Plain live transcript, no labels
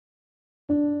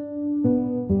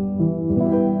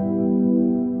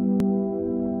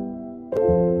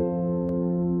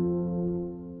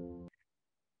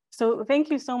So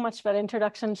thank you so much for that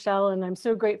introduction, Shell, and I'm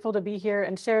so grateful to be here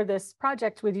and share this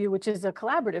project with you, which is a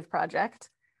collaborative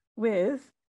project with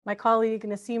my colleague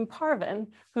Nassim Parvin,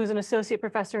 who's an associate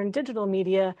professor in digital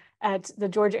media at the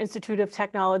Georgia Institute of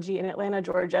Technology in Atlanta,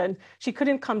 Georgia. And she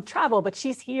couldn't come travel, but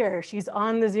she's here. She's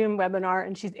on the Zoom webinar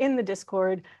and she's in the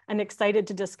Discord and excited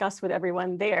to discuss with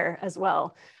everyone there as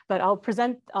well. But I'll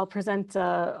present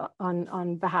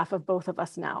on behalf of both of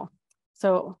us now.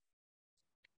 So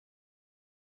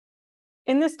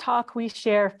in this talk, we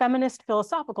share feminist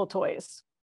philosophical toys,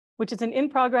 which is an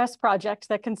in-progress project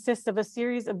that consists of a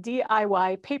series of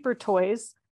DIY paper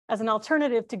toys as an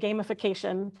alternative to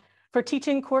gamification for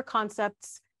teaching core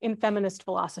concepts in feminist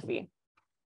philosophy.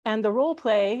 And the role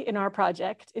play in our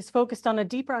project is focused on a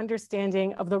deeper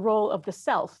understanding of the role of the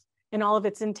self in all of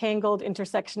its entangled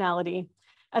intersectionality,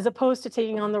 as opposed to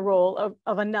taking on the role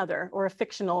of another or a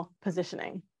fictional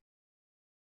positioning.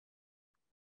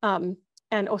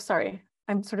 Oh, sorry,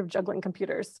 I'm sort of juggling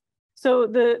computers. So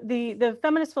the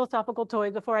feminist philosophical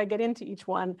toys, before I get into each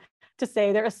one, to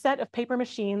say they're a set of paper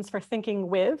machines for thinking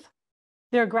with.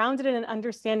 They're grounded in an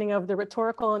understanding of the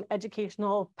rhetorical and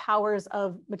educational powers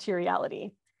of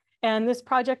materiality. And this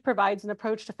project provides an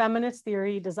approach to feminist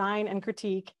theory, design, and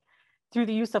critique through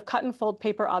the use of cut and fold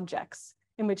paper objects,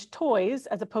 in which toys,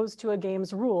 as opposed to a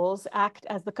game's rules, act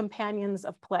as the companions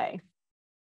of play.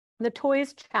 The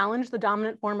toys challenge the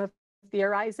dominant form of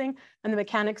theorizing and the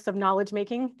mechanics of knowledge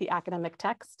making, the academic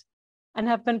text, and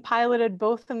have been piloted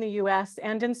both in the US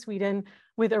and in Sweden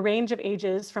with a range of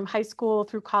ages from high school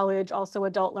through college, also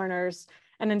adult learners,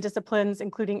 and in disciplines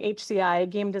including HCI,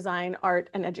 game design,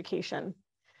 art, and education.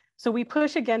 So we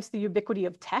push against the ubiquity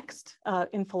of text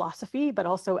in philosophy, but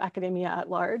also academia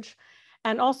at large,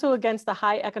 and also against the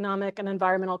high economic and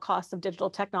environmental costs of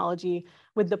digital technology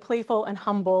with the playful and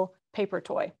humble paper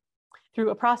toy.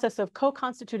 Through a process of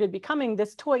co-constituted becoming,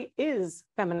 this toy is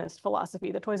feminist philosophy.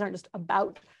 The toys aren't just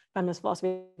about feminist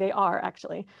philosophy, they are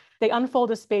actually. They unfold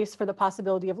a space for the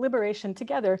possibility of liberation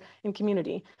together in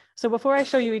community. So before I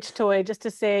show you each toy, just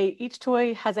to say each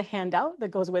toy has a handout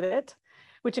that goes with it,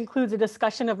 which includes a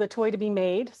discussion of the toy to be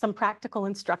made, some practical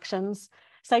instructions,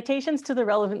 citations to the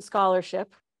relevant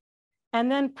scholarship,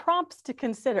 and then prompts to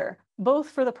consider, both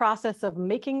for the process of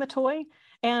making the toy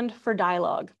and for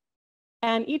dialogue.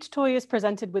 And each toy is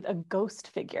presented with a ghost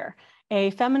figure,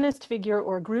 a feminist figure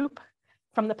or group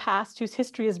from the past whose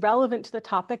history is relevant to the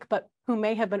topic, but who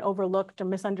may have been overlooked or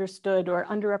misunderstood or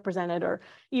underrepresented or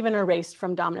even erased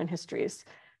from dominant histories.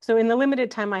 So in the limited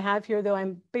time I have here, though,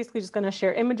 I'm basically just going to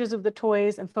share images of the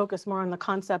toys and focus more on the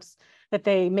concepts that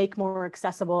they make more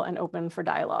accessible and open for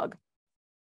dialogue.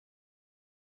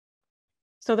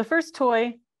 So the first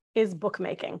toy is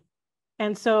bookmaking.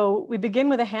 And so we begin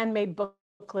with a handmade booklet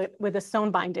with a sewn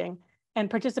binding, and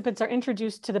participants are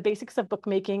introduced to the basics of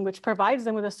bookmaking, which provides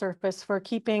them with a surface for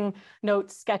keeping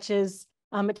notes, sketches,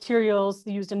 materials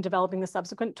used in developing the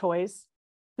subsequent toys.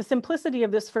 The simplicity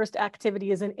of this first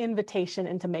activity is an invitation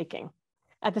into making.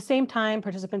 At the same time,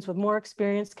 participants with more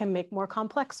experience can make more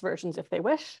complex versions if they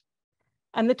wish.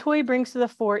 And the toy brings to the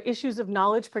fore issues of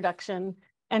knowledge production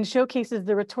and showcases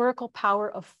the rhetorical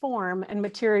power of form and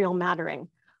material mattering.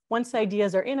 Once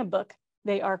ideas are in a book,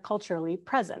 they are culturally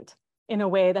present in a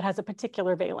way that has a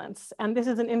particular valence. And this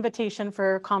is an invitation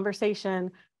for conversation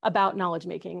about knowledge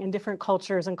making in different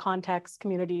cultures and contexts,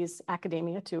 communities,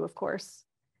 academia too, of course.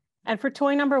 And for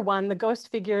toy number one, the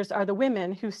ghost figures are the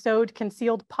women who sewed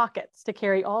concealed pockets to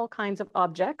carry all kinds of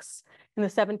objects in the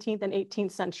 17th and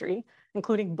 18th century,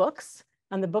 including books,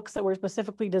 and the books that were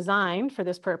specifically designed for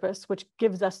this purpose, which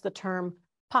gives us the term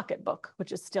pocketbook,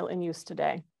 which is still in use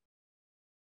today.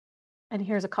 And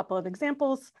here's a couple of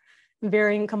examples,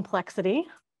 varying complexity.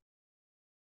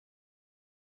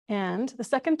 And the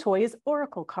second toy is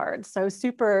oracle cards. So I was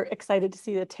super excited to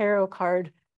see the tarot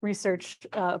card research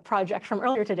project from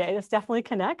earlier today. This definitely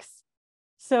connects.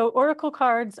 So oracle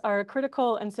cards are a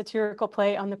critical and satirical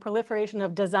play on the proliferation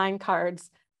of design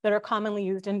cards that are commonly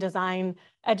used in design,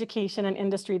 education, and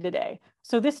industry today.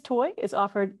 So this toy is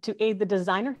offered to aid the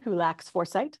designer who lacks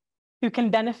foresight, who can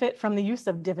benefit from the use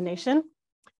of divination,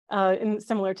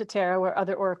 similar to tarot or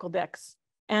other oracle decks.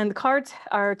 And the cards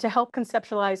are to help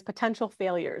conceptualize potential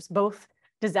failures, both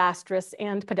disastrous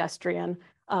and pedestrian,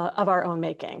 of our own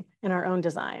making in our own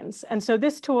designs. And so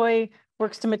this toy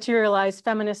works to materialize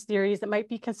feminist theories that might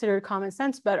be considered common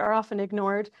sense, but are often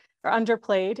ignored or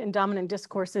underplayed in dominant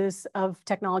discourses of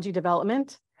technology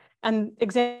development. And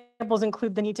examples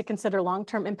include the need to consider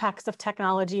long-term impacts of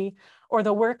technology or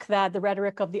the work that the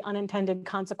rhetoric of the unintended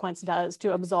consequence does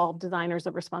to absolve designers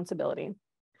of responsibility.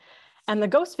 And the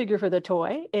ghost figure for the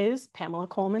toy is Pamela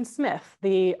Coleman Smith,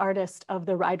 the artist of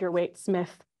the Rider-Waite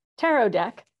Smith tarot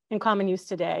deck in common use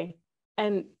today.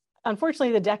 And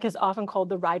unfortunately, the deck is often called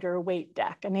the Rider-Waite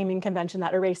deck, a naming convention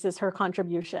that erases her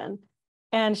contribution.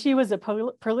 And she was a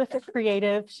prolific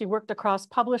creative. She worked across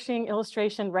publishing,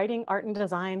 illustration, writing, art, and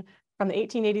design from the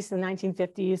 1880s to the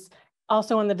 1950s,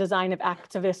 also in the design of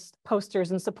activist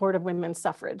posters in support of women's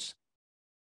suffrage.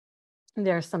 And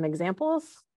there are some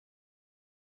examples,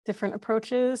 different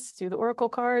approaches to the oracle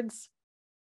cards.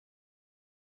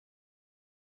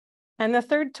 And the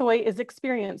third toy is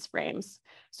experience frames.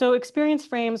 So experience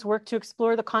frames work to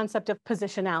explore the concept of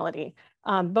positionality,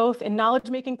 both in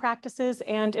knowledge-making practices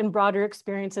and in broader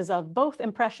experiences of both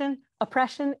oppression,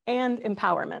 and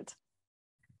empowerment.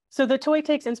 So the toy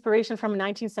takes inspiration from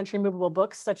 19th century movable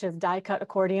books, such as die-cut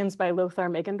accordions by Lothar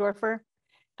Meggendorfer.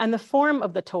 And the form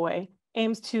of the toy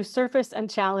aims to surface and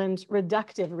challenge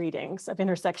reductive readings of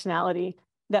intersectionality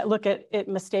that look at it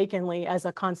mistakenly as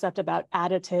a concept about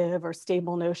additive or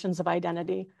stable notions of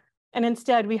identity. And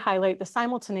instead, we highlight the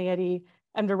simultaneity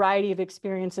and variety of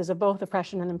experiences of both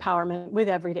oppression and empowerment with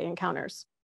everyday encounters.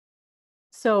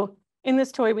 So in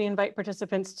this toy, we invite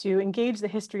participants to engage the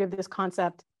history of this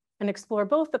concept and explore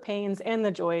both the pains and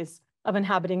the joys of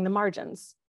inhabiting the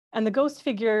margins. And the ghost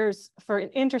figures for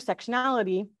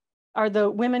intersectionality are the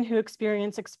women who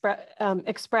experience,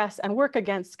 express, and work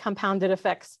against compounded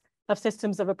effects of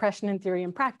systems of oppression in theory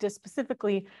and practice,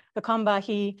 specifically the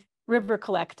Combahee River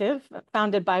Collective,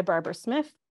 founded by Barbara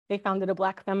Smith. They founded a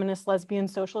Black feminist lesbian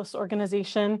socialist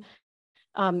organization,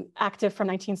 active from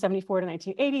 1974 to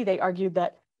 1980. They argued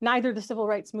that neither the civil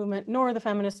rights movement nor the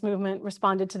feminist movement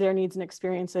responded to their needs and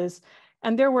experiences.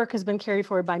 And their work has been carried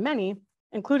forward by many,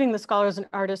 including the scholars and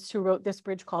artists who wrote This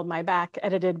Bridge Called My Back,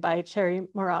 edited by Cherry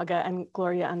Moraga and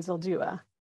Gloria Anzaldúa.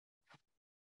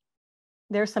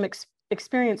 There's some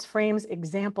experience frames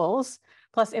examples,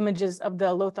 plus images of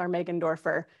the Lothar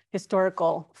Meggendorfer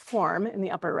historical form in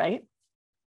the upper right.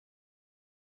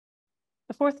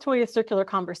 The fourth toy is Circular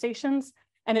Conversations,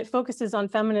 and it focuses on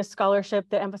feminist scholarship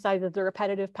that emphasizes the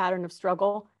repetitive pattern of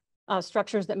struggle,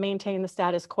 structures that maintain the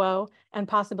status quo, and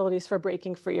possibilities for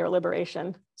breaking free or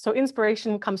liberation. So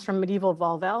inspiration comes from medieval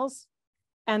volvels,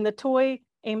 and the toy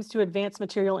aims to advance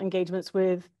material engagements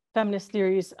with feminist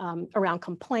theories around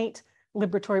complaint,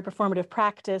 liberatory performative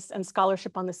practice, and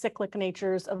scholarship on the cyclic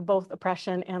natures of both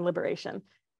oppression and liberation.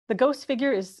 The ghost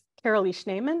figure is Carolee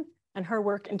Schneemann, and her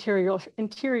work,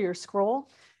 Interior Scroll.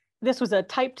 This was a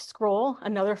typed scroll,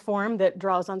 another form that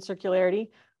draws on circularity,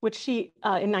 which she,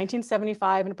 in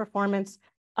 1975, in a performance,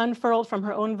 unfurled from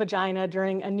her own vagina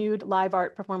during a nude live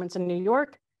art performance in New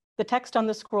York. The text on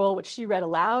the scroll, which she read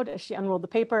aloud as she unrolled the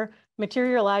paper,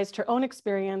 materialized her own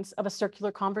experience of a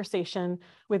circular conversation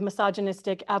with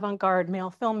misogynistic avant-garde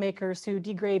male filmmakers who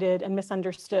degraded and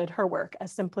misunderstood her work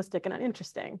as simplistic and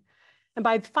uninteresting. And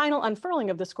by the final unfurling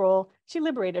of the scroll, she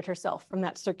liberated herself from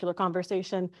that circular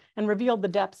conversation and revealed the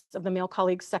depths of the male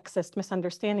colleague's sexist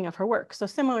misunderstanding of her work. So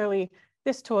similarly,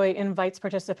 this toy invites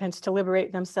participants to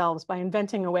liberate themselves by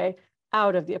inventing a way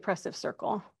out of the oppressive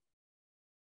circle.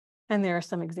 And there are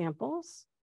some examples.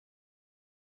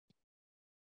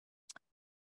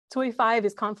 Toy 5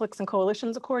 is Conflicts and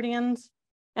Coalitions Accordions.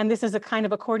 And this is a kind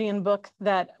of accordion book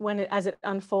that as it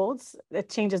unfolds, it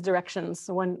changes directions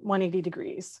 180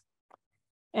 degrees.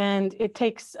 And it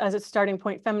takes as its starting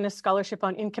point feminist scholarship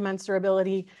on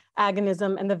incommensurability,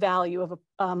 agonism, and the value of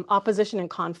opposition and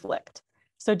conflict.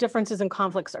 So differences and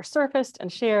conflicts are surfaced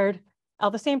and shared.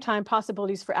 At the same time,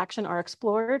 possibilities for action are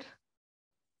explored.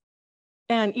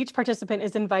 And each participant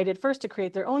is invited first to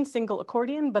create their own single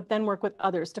accordion, but then work with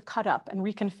others to cut up and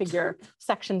reconfigure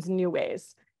sections in new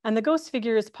ways. And the ghost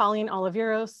figure is Pauline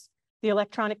Oliveros, the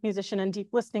electronic musician and deep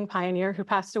listening pioneer who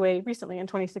passed away recently in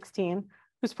 2016,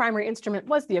 whose primary instrument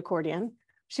was the accordion.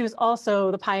 She was also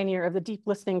the pioneer of the deep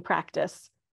listening practice,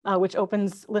 which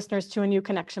opens listeners to a new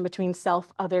connection between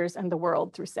self, others, and the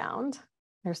world through sound.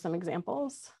 Here's some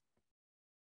examples.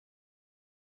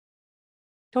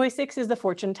 Toy 6 is the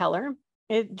fortune teller.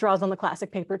 It draws on the classic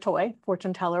paper toy,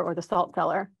 fortune teller or the salt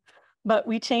cellar. But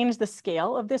we change the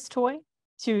scale of this toy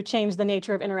to change the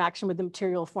nature of interaction with the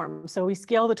material form. So we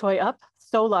scale the toy up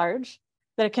so large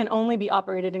that it can only be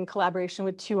operated in collaboration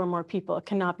with 2 or more people. It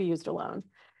cannot be used alone.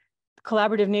 The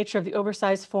collaborative nature of the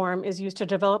oversized form is used to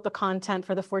develop the content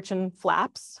for the fortune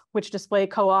flaps, which display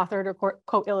co-authored or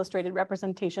co-illustrated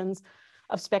representations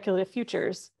of speculative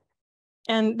futures.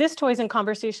 And this toy is in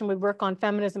conversation with work on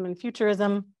feminism and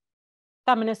futurism,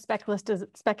 feminist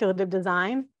speculative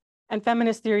design, and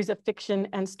feminist theories of fiction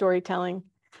and storytelling.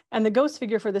 And the ghost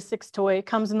figure for the 6th toy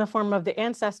comes in the form of the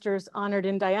ancestors honored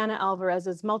in Diana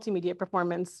Alvarez's multimedia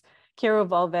performance, Quiero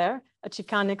Volver, a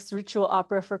Chicanx ritual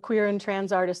opera for queer and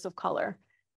trans artists of color.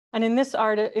 And in this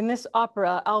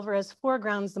opera, Alvarez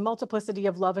foregrounds the multiplicity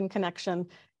of love and connection,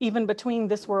 even between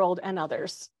this world and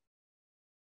others.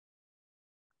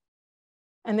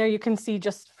 And there you can see,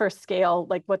 just for scale,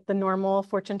 like what the normal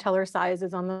fortune teller size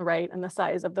is on the right and the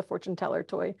size of the fortune teller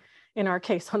toy, in our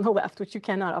case, on the left, which you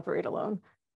cannot operate alone.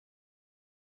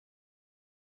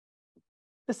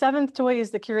 The 7th toy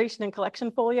is the curation and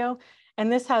collection folio.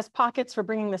 And this has pockets for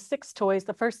bringing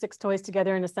the first 6 toys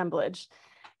together in assemblage.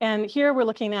 And here we're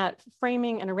looking at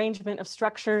framing and arrangement of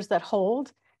structures that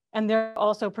hold, and they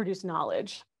also produce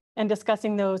knowledge, and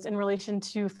discussing those in relation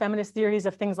to feminist theories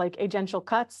of things like agential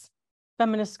cuts,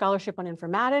 feminist scholarship on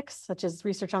informatics, such as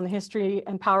research on the history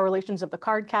and power relations of the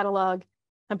card catalog,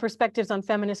 and perspectives on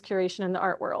feminist curation in the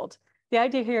art world. The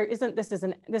idea here isn't this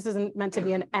isn't meant to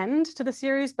be an end to the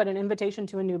series, but an invitation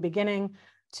to a new beginning,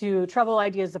 to trouble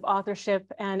ideas of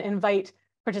authorship and invite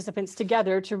participants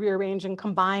together to rearrange and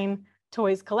combine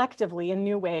toys collectively in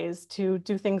new ways, to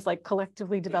do things like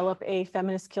collectively develop a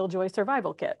feminist killjoy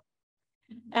survival kit.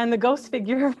 And the ghost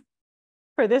figure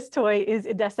for this toy is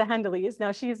Edessa Hendelis.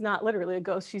 Now, she is not literally a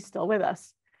ghost, she's still with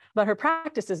us, but her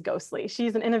practice is ghostly.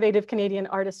 She's an innovative Canadian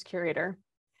artist curator.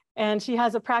 And she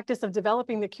has a practice of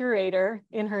developing the curator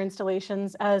in her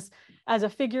installations as a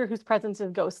figure whose presence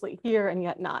is ghostly, here and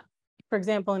yet not. For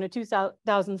example, in a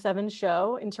 2007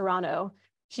 show in Toronto,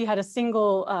 she had a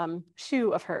single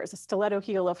shoe of hers, a stiletto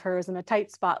heel of hers, and a tight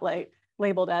spotlight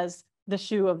labeled as the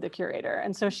shoe of the curator.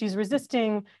 And so she's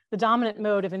resisting the dominant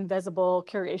mode of invisible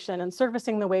curation and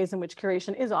surfacing the ways in which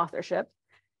curation is authorship,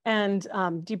 and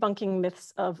debunking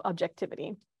myths of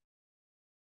objectivity.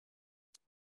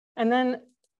 And then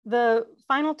the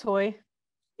final toy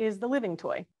is the living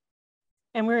toy.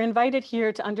 And we're invited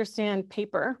here to understand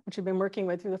paper, which we've been working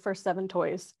with through the first 7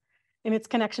 toys, in its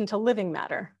connection to living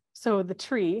matter. So the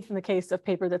tree, in the case of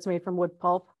paper that's made from wood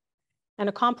pulp, and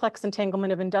a complex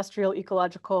entanglement of industrial,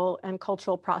 ecological, and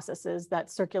cultural processes that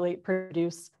circulate,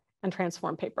 produce, and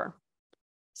transform paper.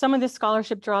 Some of this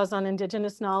scholarship draws on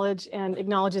indigenous knowledge and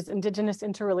acknowledges indigenous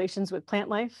interrelations with plant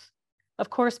life. Of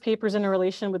course, paper's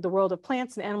interrelation with the world of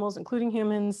plants and animals, including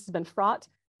humans, has been fraught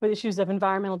with issues of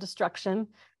environmental destruction,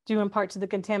 due in part to the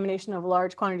contamination of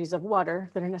large quantities of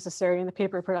water that are necessary in the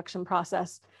paper production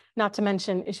process, not to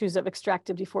mention issues of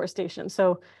extractive deforestation.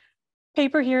 So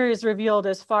paper here is revealed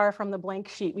as far from the blank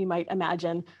sheet we might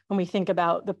imagine when we think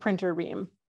about the printer ream.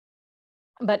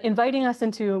 But inviting us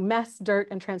into mess, dirt,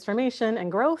 and transformation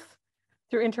and growth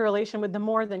through interrelation with the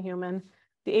more than human,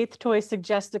 the 8th toy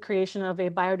suggests the creation of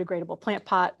a biodegradable plant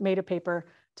pot made of paper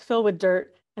to fill with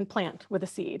dirt and plant with a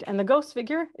seed. And the ghost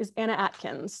figure is Anna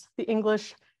Atkins, the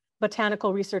English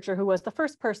botanical researcher who was the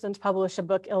first person to publish a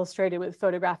book illustrated with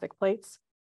photographic plates.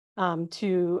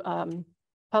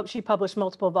 She published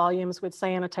multiple volumes with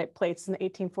cyanotype plates in the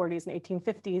 1840s and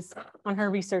 1850s on her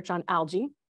research on algae.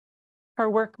 Her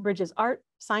work bridges art,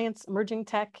 science, emerging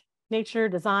tech, nature,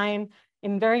 design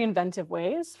in very inventive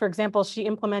ways. For example, she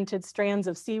implemented strands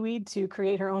of seaweed to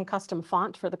create her own custom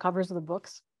font for the covers of the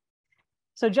books.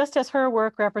 So just as her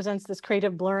work represents this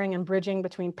creative blurring and bridging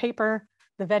between paper,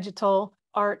 the vegetal,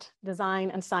 art,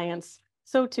 design, and science,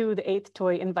 so too the 8th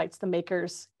toy invites the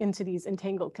makers into these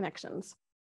entangled connections.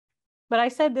 But I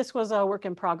said this was a work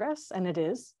in progress, and it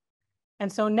is.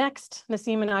 And so next,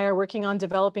 Nassim and I are working on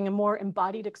developing a more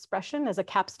embodied expression as a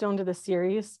capstone to the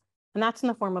series, and that's in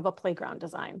the form of a playground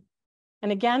design.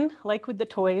 And again, like with the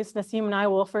toys, Nassim and I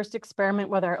will first experiment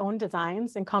with our own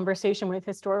designs in conversation with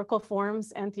historical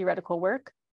forms and theoretical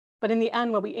work. But in the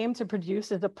end, what we aim to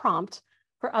produce is a prompt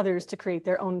for others to create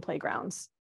their own playgrounds.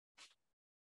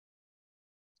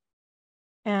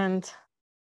 And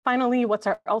finally, what's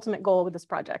our ultimate goal with this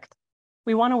project?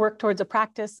 We want to work towards a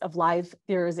practice of live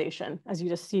theorization, as you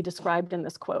just see described in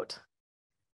this quote.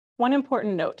 One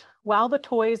important note, while the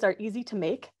toys are easy to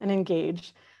make and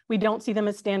engage, we don't see them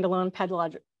as standalone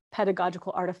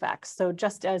pedagogical artifacts. So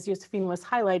just as Josephine was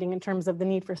highlighting in terms of the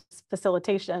need for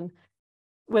facilitation,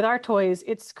 with our toys,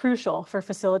 it's crucial for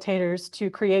facilitators to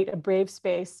create a brave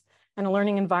space and a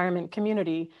learning environment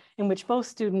community in which both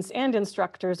students and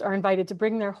instructors are invited to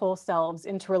bring their whole selves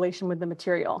into relation with the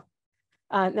material.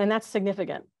 And that's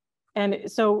significant.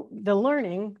 And so the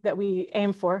learning that we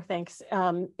aim for,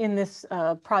 in this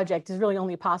project is really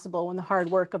only possible when the hard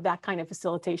work of that kind of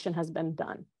facilitation has been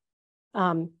done.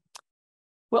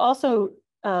 We also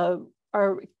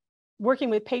are working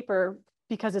with paper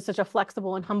because it's such a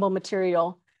flexible and humble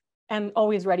material and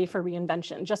always ready for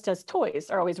reinvention. Just as toys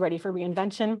are always ready for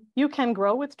reinvention, you can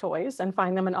grow with toys and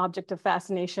find them an object of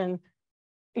fascination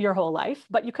your whole life,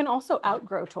 but you can also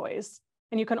outgrow toys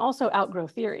and you can also outgrow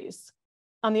theories.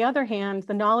 On the other hand,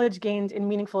 the knowledge gained in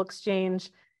meaningful exchange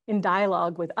in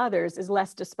dialogue with others is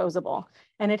less disposable,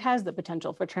 and it has the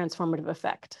potential for transformative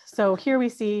effect. So here we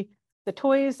see the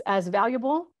toys as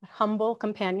valuable, humble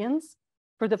companions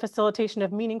for the facilitation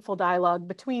of meaningful dialogue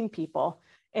between people,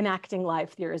 enacting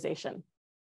live theorization.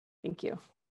 Thank you.